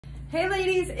Hey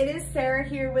ladies, it is Sarah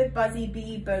here with Buzzy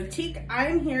Bee Boutique.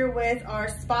 I'm here with our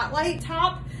Spotlight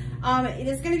top. It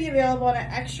is going to be available in an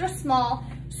extra small,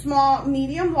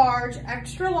 medium, large,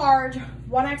 extra large,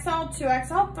 1XL,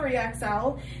 2XL,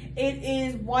 3XL. It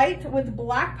is white with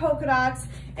black polka dots.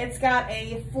 It's got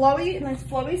a nice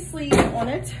flowy sleeve on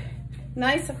it.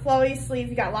 Nice flowy sleeve.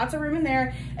 You got lots of room in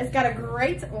there. It's got a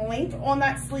great length on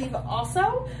that sleeve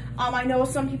also. I know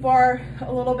some people are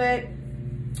a little bit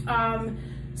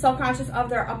self-conscious of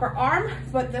their upper arm,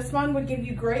 but this one would give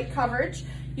you great coverage.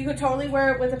 You could totally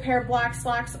wear it with a pair of black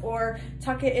slacks or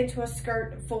tuck it into a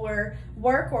skirt for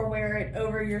work, or wear it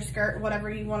over your skirt,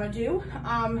 whatever you want to do,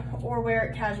 or wear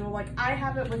it casual like I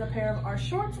have it with a pair of our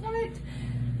shorts on it.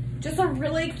 Just a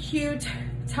really cute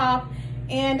top.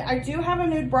 And I do have a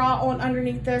nude bra on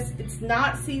underneath this. It's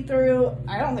not see-through.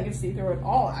 I don't think it's see-through at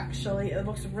all, actually. It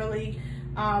looks really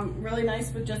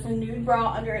nice with just a nude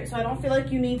bra under it. So I don't feel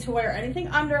like you need to wear anything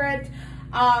under it.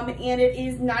 And it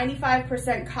is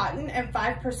 95% cotton and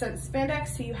 5%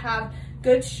 spandex. So you have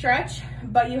good stretch,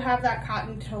 but you have that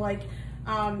cotton to like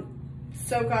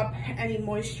soak up any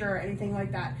moisture or anything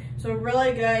like that. So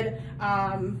really good,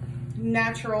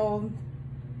 natural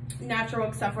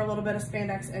except for a little bit of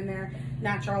spandex in there,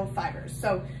 natural fibers.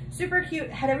 So super cute.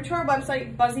 Head over to our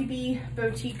website,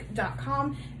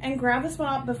 buzzybeeboutique.com, and grab this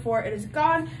one up before it is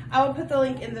gone. I will put the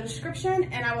link in the description,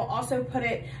 and I will also put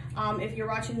it, if you're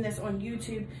watching this on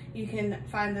YouTube, you can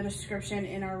find the description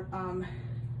in our,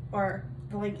 or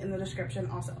the link in the description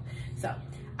also. So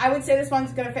I would say this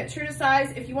one's gonna fit true to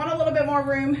size. If you want a little bit more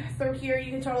room through here, you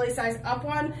can totally size up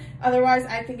one. Otherwise,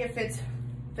 I think it fits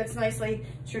nicely,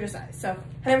 true to size. So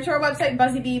head over to our website,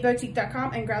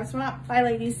 buzzybeeboutique.com, and grab this one up. Bye,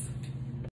 ladies.